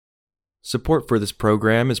Support for this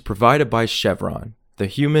program is provided by Chevron, the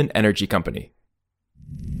human energy company.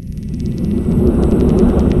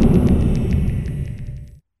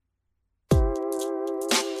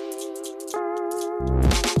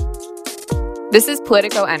 This is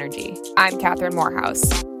Politico Energy. I'm Catherine Morehouse.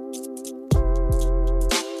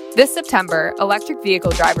 This September, electric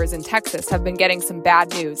vehicle drivers in Texas have been getting some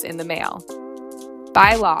bad news in the mail.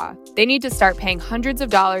 By law, they need to start paying hundreds of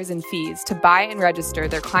dollars in fees to buy and register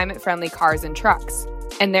their climate-friendly cars and trucks,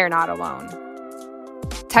 and they're not alone.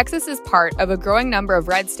 Texas is part of a growing number of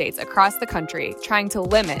red states across the country trying to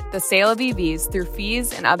limit the sale of EVs through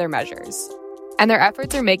fees and other measures. And their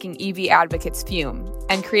efforts are making EV advocates fume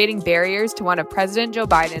and creating barriers to one of President Joe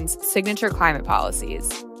Biden's signature climate policies.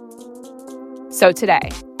 So today,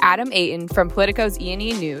 Adam Ayton from Politico's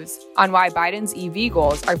E&E News on why Biden's EV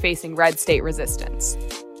goals are facing red state resistance.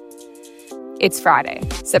 It's Friday,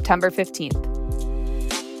 September 15th.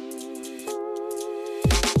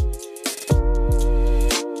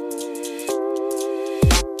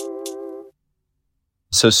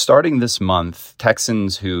 So starting this month,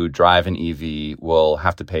 Texans who drive an EV will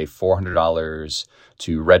have to pay $400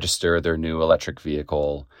 to register their new electric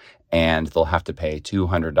vehicle, and they'll have to pay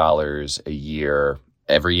 $200 a year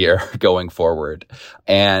every year going forward.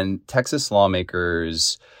 And Texas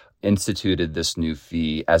lawmakers instituted this new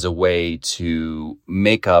fee as a way to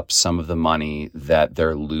make up some of the money that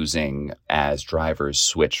they're losing as drivers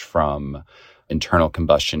switch from internal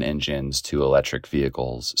combustion engines to electric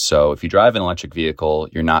vehicles. So if you drive an electric vehicle,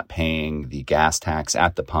 you're not paying the gas tax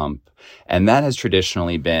at the pump. And that has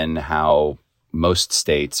traditionally been how most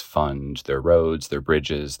states fund their roads, their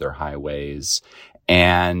bridges, their highways.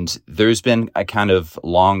 And there's been a kind of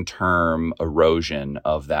long-term erosion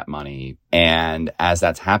of that money. And as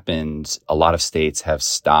that's happened, a lot of states have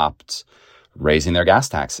stopped raising their gas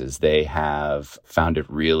taxes. They have found it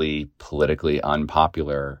really politically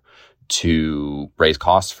unpopular to raise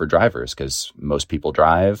costs for drivers because most people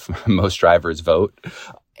drive, most drivers vote.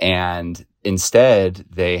 And instead,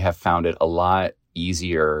 they have found it a lot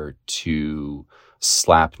easier to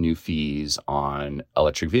slap new fees on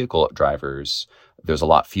electric vehicle drivers. There's a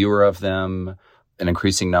lot fewer of them. An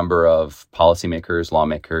increasing number of policymakers,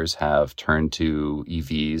 lawmakers have turned to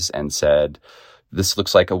EVs and said, this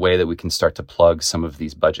looks like a way that we can start to plug some of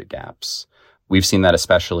these budget gaps. We've seen that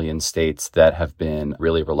especially in states that have been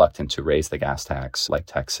really reluctant to raise the gas tax, like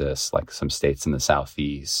Texas, like some states in the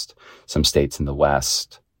Southeast, some states in the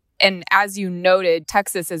West. And as you noted,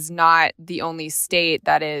 Texas is not the only state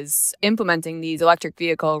that is implementing these electric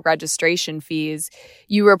vehicle registration fees.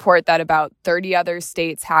 You report that about 30 other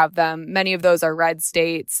states have them. Many of those are red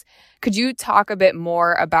states. Could you talk a bit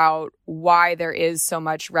more about why there is so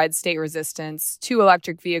much red state resistance to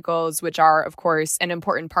electric vehicles, which are, of course, an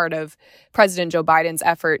important part of President Joe Biden's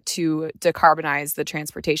effort to decarbonize the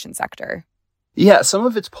transportation sector? Yeah, some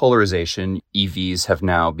of it's polarization. EVs have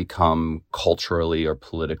now become culturally or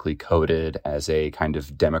politically coded as a kind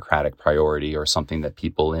of democratic priority or something that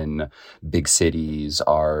people in big cities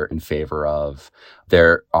are in favor of.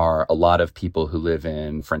 There are a lot of people who live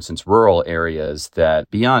in, for instance, rural areas that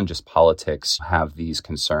beyond just politics have these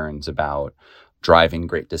concerns about driving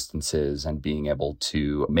great distances and being able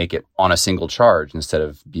to make it on a single charge instead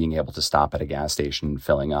of being able to stop at a gas station and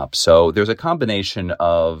filling up. So there's a combination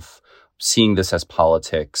of seeing this as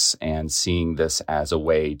politics and seeing this as a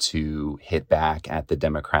way to hit back at the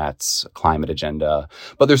Democrats' climate agenda.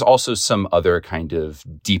 But there's also some other kind of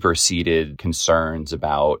deeper-seated concerns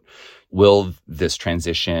about, will this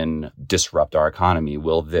transition disrupt our economy?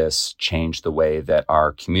 Will this change the way that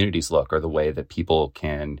our communities look or the way that people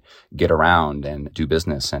can get around and do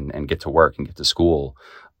business and get to work and get to school?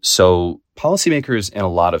 So policymakers in a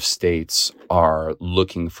lot of states are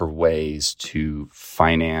looking for ways to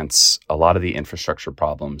finance a lot of the infrastructure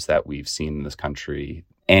problems that we've seen in this country.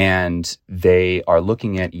 And they are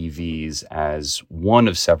looking at EVs as one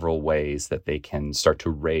of several ways that they can start to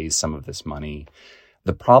raise some of this money.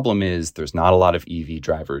 The problem is there's not a lot of EV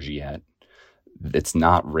drivers yet. It's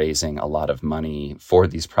not raising a lot of money for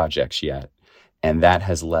these projects yet. And that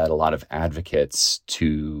has led a lot of advocates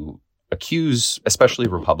to accuse, especially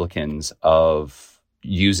Republicans, of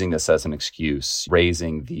using this as an excuse,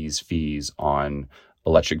 raising these fees on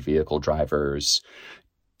electric vehicle drivers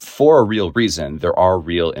for a real reason. There are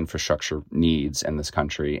real infrastructure needs in this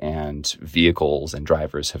country, and vehicles and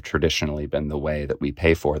drivers have traditionally been the way that we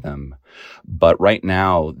pay for them. But right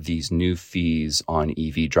now, these new fees on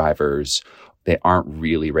EV drivers, they aren't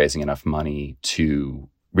really raising enough money to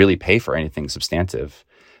really pay for anything substantive.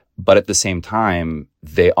 But at the same time,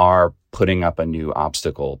 they are putting up a new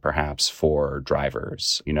obstacle, perhaps, for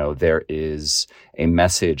drivers. There is a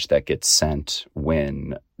message that gets sent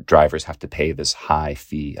when drivers have to pay this high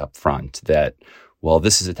fee up front that, well,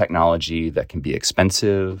 this is a technology that can be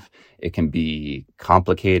expensive, it can be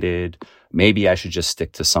complicated. Maybe I should just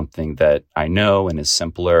stick to something that I know and is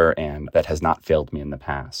simpler and that has not failed me in the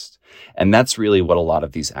past. And that's really what a lot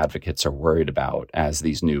of these advocates are worried about as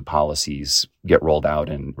these new policies get rolled out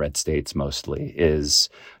in red states mostly is,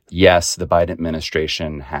 yes, the Biden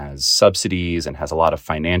administration has subsidies and has a lot of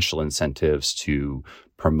financial incentives to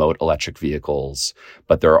promote electric vehicles,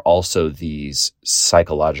 but there are also these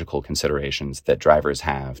psychological considerations that drivers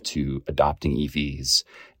have to adopting EVs.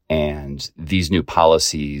 And these new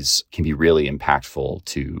policies can be really impactful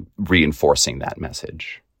to reinforcing that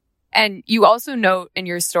message. And you also note in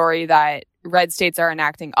your story that red states are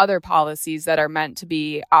enacting other policies that are meant to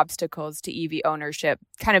be obstacles to EV ownership,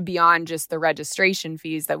 kind of beyond just the registration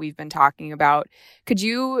fees that we've been talking about. Could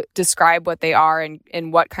you describe what they are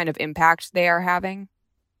and what kind of impact they are having?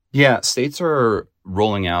 Yeah, states are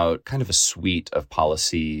rolling out kind of a suite of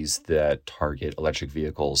policies that target electric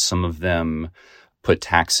vehicles. Some of them put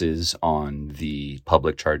taxes on the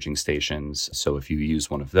public charging stations. So if you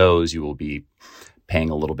use one of those, you will be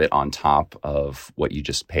paying a little bit on top of what you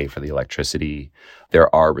just pay for the electricity.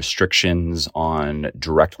 There are restrictions on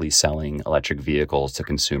directly selling electric vehicles to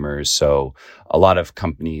consumers. So a lot of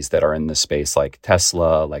companies that are in this space, like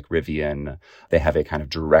Tesla, like Rivian, they have a kind of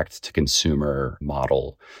direct-to-consumer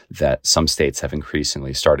model that some states have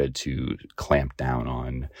increasingly started to clamp down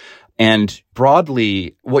on. And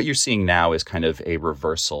broadly, what you're seeing now is kind of a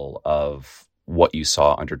reversal of what you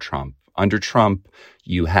saw under Trump. Under Trump,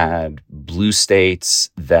 you had blue states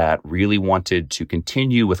that really wanted to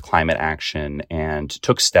continue with climate action and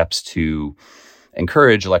took steps to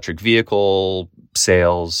encourage electric vehicle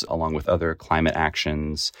sales along with other climate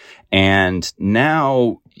actions. And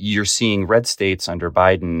now you're seeing red states under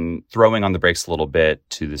Biden throwing on the brakes a little bit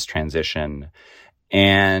to this transition.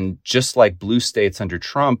 And just like blue states under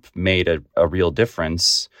Trump made a real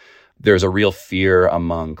difference, there's a real fear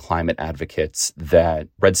among climate advocates that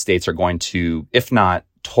red states are going to, if not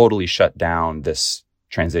totally shut down this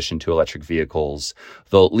transition to electric vehicles,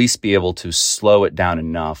 they'll at least be able to slow it down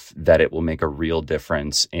enough that it will make a real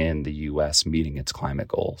difference in the U.S. meeting its climate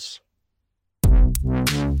goals.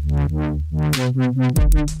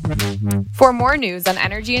 For more news on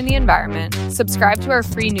energy and the environment, subscribe to our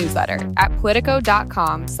free newsletter at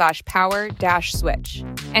politico.com/power-switch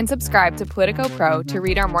and subscribe to Politico Pro to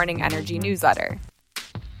read our morning energy newsletter.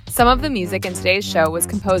 Some of the music in today's show was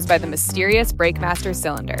composed by the mysterious Breakmaster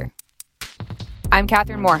Cylinder. I'm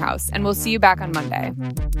Catherine Morehouse, and we'll see you back on Monday.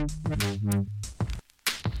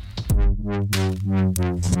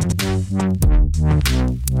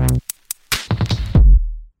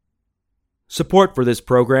 Support for this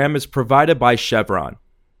program is provided by Chevron.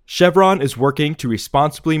 Chevron is working to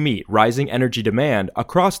responsibly meet rising energy demand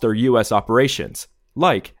across their U.S. operations,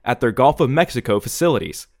 like at their Gulf of Mexico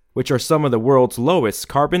facilities, which are some of the world's lowest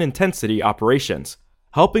carbon intensity operations,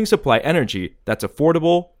 helping supply energy that's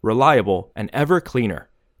affordable, reliable, and ever cleaner.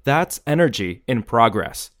 That's energy in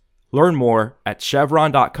progress. Learn more at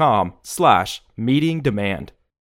chevron.com/meeting demand.